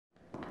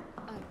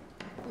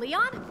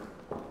Leon?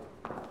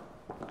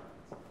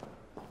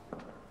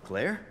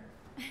 Claire?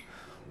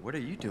 What are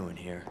you doing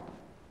here?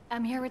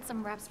 I'm here with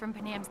some reps from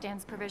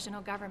Panamstan's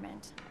provisional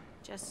government.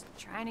 Just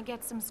trying to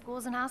get some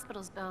schools and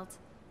hospitals built.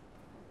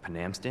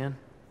 Panamstan?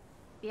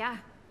 Yeah.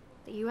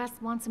 The US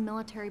wants a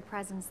military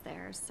presence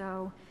there,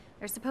 so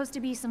there's supposed to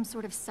be some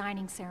sort of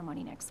signing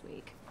ceremony next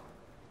week.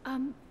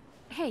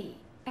 Hey,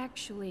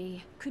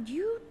 actually, could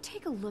you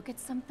take a look at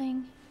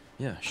something?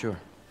 Yeah, sure.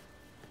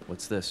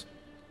 What's this?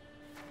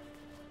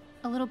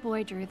 A little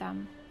boy drew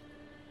them.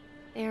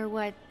 They're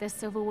what the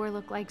Civil War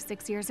looked like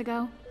 6 years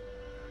ago.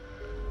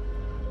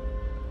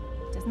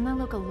 Doesn't that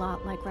look a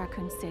lot like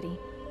Raccoon City?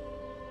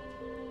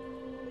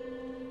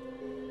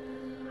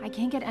 I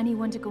can't get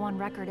anyone to go on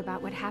record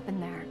about what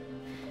happened there.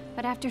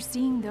 But after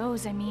seeing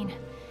those, I mean,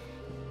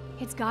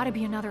 it's gotta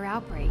be another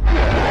outbreak.